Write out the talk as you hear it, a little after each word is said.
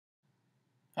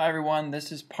Hi everyone,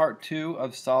 this is part 2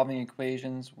 of solving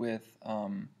equations with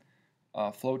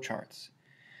flowcharts.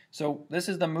 So this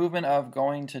is the movement of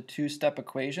going to two-step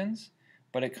equations,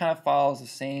 but it kind of follows the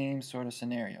same sort of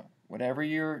scenario. Whatever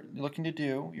you're looking to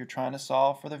do, you're trying to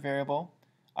solve for the variable,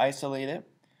 isolate it.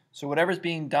 So whatever's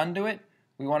being done to it,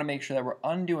 we want to make sure that we're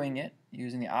undoing it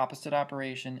using the opposite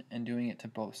operation and doing it to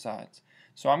both sides.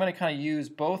 So I'm going to kind of use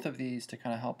both of these to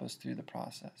kind of help us through the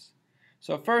process.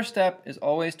 So first step is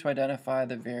always to identify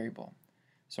the variable.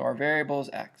 So our variable is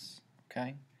x,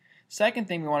 okay? Second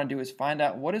thing we want to do is find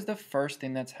out what is the first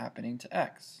thing that's happening to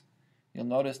x. You'll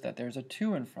notice that there's a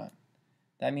 2 in front.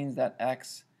 That means that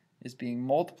x is being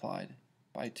multiplied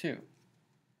by 2.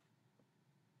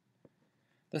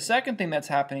 The second thing that's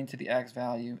happening to the x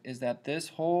value is that this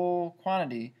whole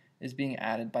quantity is being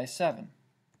added by 7.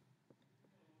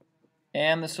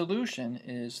 And the solution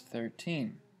is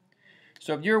 13.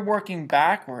 So if you're working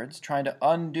backwards, trying to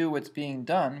undo what's being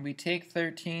done, we take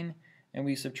 13 and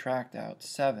we subtract out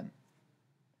 7.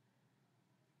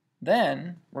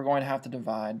 Then we're going to have to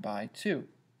divide by 2.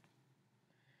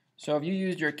 So if you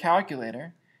used your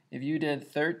calculator, if you did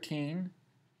 13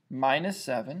 minus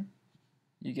 7,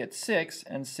 you get 6,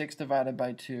 and 6 divided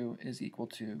by 2 is equal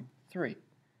to 3.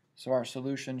 So our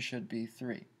solution should be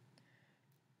 3.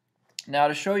 Now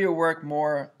to show your work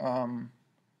more,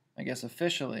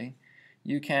 officially,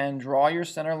 you can draw your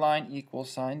center line equal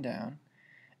sign down,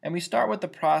 and we start with the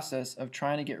process of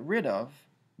trying to get rid of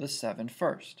the 7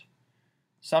 first.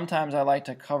 Sometimes I like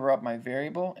to cover up my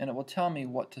variable and it will tell me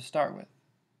what to start with.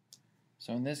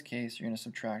 So in this case, you're going to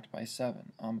subtract by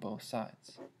 7 on both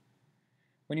sides.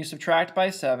 When you subtract by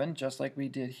 7, just like we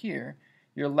did here,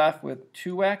 you're left with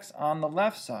 2x on the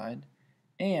left side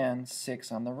and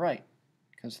 6 on the right,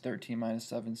 because 13 minus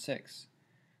 7 is 6.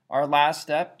 Our last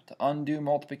step, to undo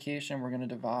multiplication, we're going to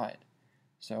divide.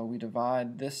 So we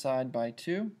divide this side by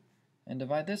 2 and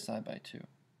divide this side by 2.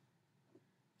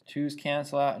 2's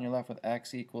cancel out and you're left with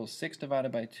x equals 6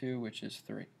 divided by 2, which is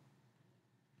 3.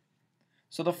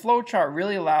 So the flowchart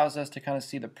really allows us to kind of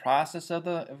see the process of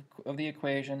the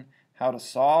equation, how to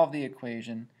solve the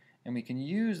equation, and we can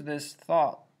use this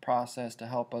thought process to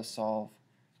help us solve,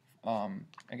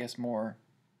 more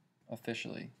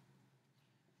officially.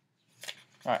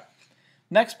 All right,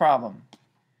 next problem.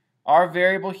 Our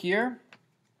variable here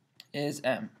is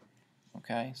m.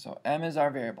 Okay, so m is our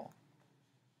variable.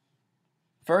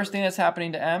 First thing that's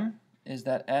happening to m is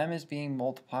that m is being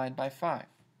multiplied by 5.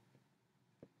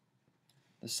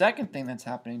 The second thing that's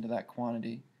happening to that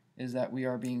quantity is that we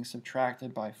are being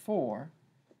subtracted by 4,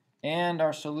 and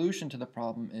our solution to the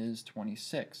problem is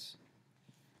 26.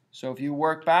 So if you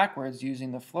work backwards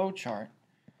using the flowchart,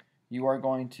 you are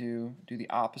going to do the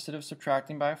opposite of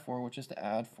subtracting by 4, which is to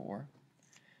add 4.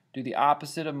 Do the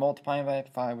opposite of multiplying by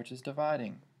 5, which is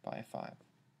dividing by 5.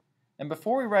 And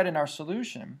before we write in our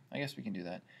solution, I guess we can do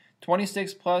that.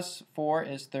 26 plus 4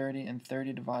 is 30, and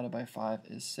 30 divided by 5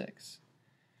 is 6.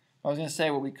 I was going to say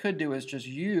what we could do is just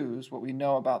use what we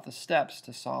know about the steps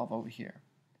to solve over here.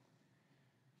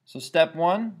 So step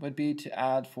 1 would be to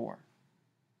add 4,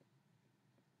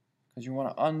 because you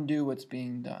want to undo what's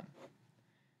being done.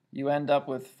 You end up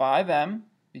with 5m,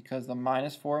 because the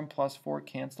minus 4 and plus 4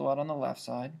 cancel out on the left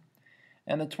side.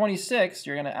 And the 26,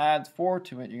 you're going to add 4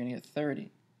 to it, you're going to get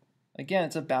 30. Again,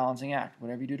 it's a balancing act.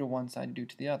 Whatever you do to one side, you do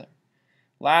to the other.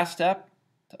 Last step,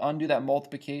 to undo that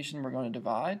multiplication, we're going to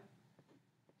divide.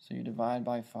 So you divide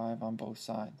by 5 on both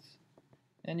sides.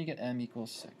 And you get m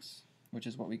equals 6, which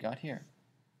is what we got here.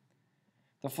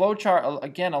 The flowchart,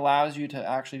 again, allows you to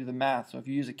actually do the math. So if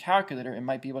you use a calculator, it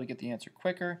might be able to get the answer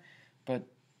quicker, but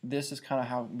this is kind of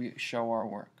how we show our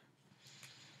work.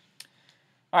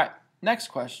 All right, next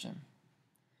question.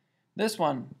 This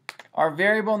one, our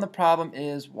variable in the problem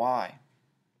is y.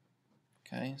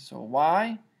 Okay, so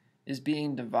y is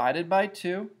being divided by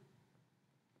 2,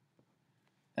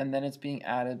 and then it's being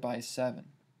added by 7.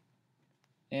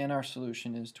 And our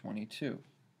solution is 22.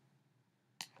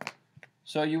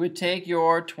 So you would take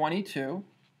your 22,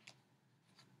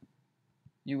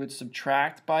 you would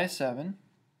subtract by 7,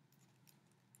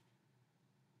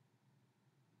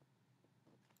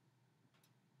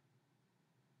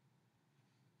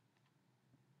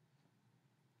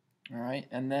 all right,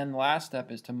 and then the last step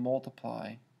is to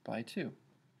multiply by 2,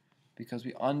 because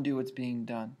we undo what's being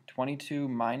done. 22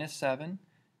 minus 7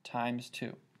 times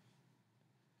 2.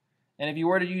 And if you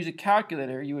were to use a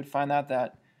calculator, you would find out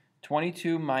that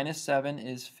 22 minus 7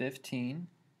 is 15,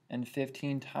 and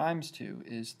 15 times 2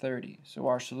 is 30. So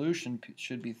our solution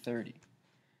should be 30.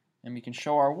 And we can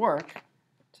show our work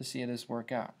to see this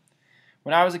work out.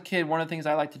 When I was a kid, one of the things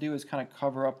I like to do is kind of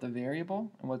cover up the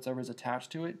variable and whatever's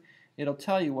attached to it. It'll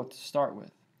tell you what to start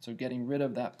with. So getting rid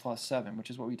of that plus 7, which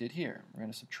is what we did here. We're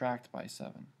going to subtract by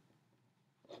 7.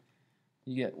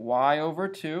 You get y over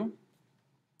 2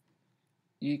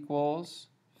 equals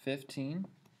 15.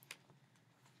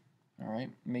 All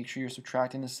right, make sure you're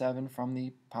subtracting the 7 from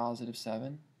the positive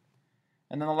 7.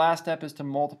 And then the last step is to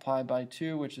multiply by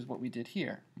 2, which is what we did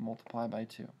here. Multiply by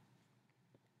 2.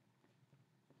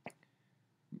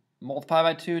 Multiply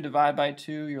by 2, divide by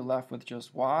 2, you're left with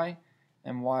just y,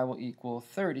 and y will equal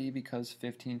 30 because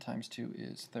 15 times 2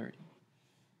 is 30.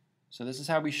 So this is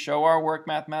how we show our work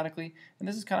mathematically, and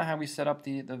this is kind of how we set up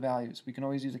the values. We can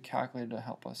always use a calculator to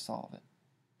help us solve it.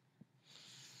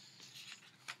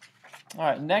 All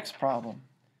right, next problem.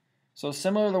 So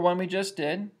similar to the one we just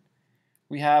did,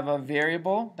 we have a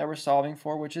variable that we're solving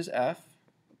for, which is f.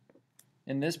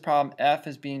 In this problem, f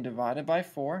is being divided by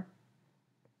 4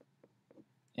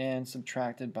 and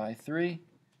subtracted by 3,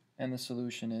 and the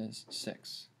solution is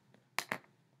 6.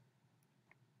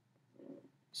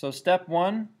 So step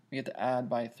 1, we get to add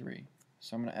by 3.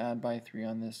 So I'm going to add by 3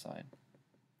 on this side.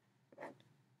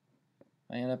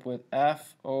 I end up with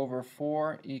f over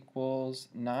 4 equals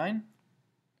 9.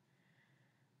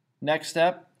 Next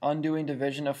step, undoing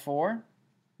division of 4.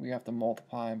 We have to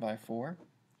multiply by 4.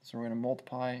 So we're going to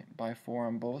multiply by 4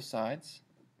 on both sides.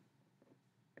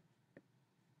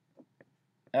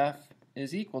 F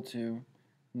is equal to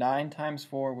 9 times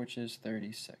 4, which is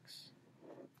 36.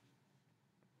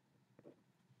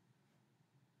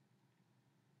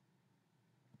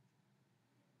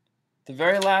 The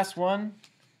very last one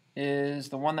is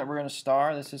the one that we're going to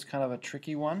star. This is kind of a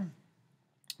tricky one,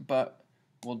 but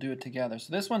we'll do it together.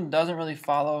 So this one doesn't really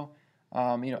follow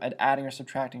at adding or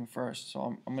subtracting first.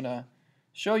 So I'm going to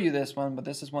show you this one, but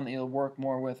this is one that you'll work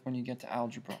more with when you get to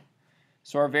algebra.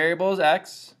 So our variable is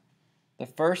x. The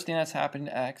first thing that's happening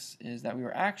to x is that we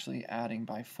were actually adding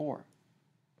by 4.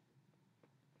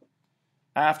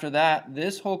 After that,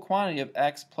 this whole quantity of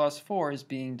x plus 4 is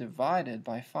being divided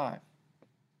by 5.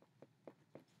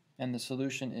 And the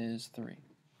solution is 3.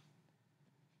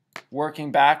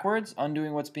 Working backwards,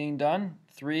 undoing what's being done,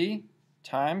 3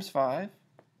 times 5,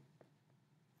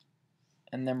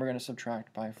 and then we're going to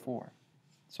subtract by 4.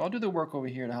 So I'll do the work over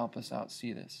here to help us out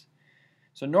see this.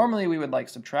 So normally we would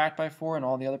subtract by 4 in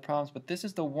all the other problems, but this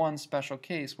is the one special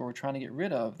case where we're trying to get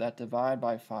rid of that divide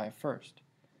by 5 first.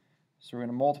 So we're going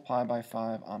to multiply by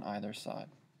 5 on either side.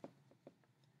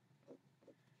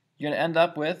 You're going to end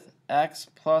up with x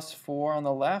plus 4 on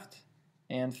the left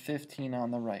and 15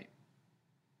 on the right.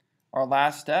 Our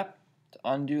last step, to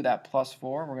undo that plus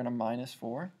 4, we're going to minus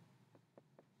 4.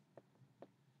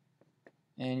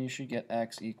 And you should get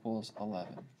x equals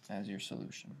 11 as your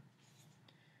solution.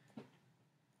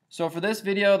 So for this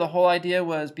video, the whole idea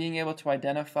was being able to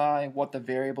identify what the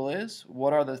variable is,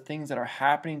 what are the things that are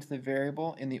happening to the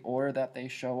variable in the order that they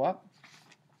show up,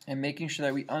 and making sure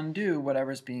that we undo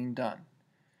whatever's being done.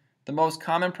 The most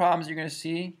common problems you're going to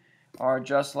see are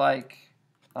just like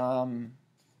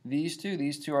these two.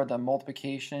 These two are the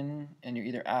multiplication, and you're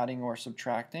either adding or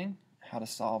subtracting, how to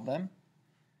solve them.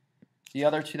 The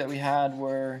other two that we had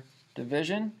were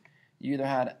division. You either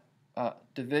had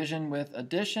division with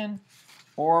addition,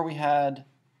 or we had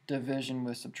division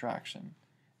with subtraction.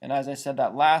 And as I said,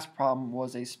 that last problem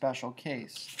was a special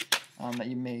case that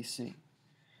you may see.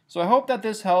 So I hope that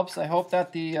this helps. I hope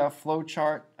that the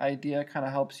flowchart idea kind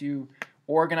of helps you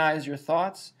organize your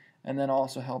thoughts, and then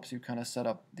also helps you kind of set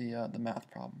up the math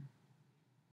problem.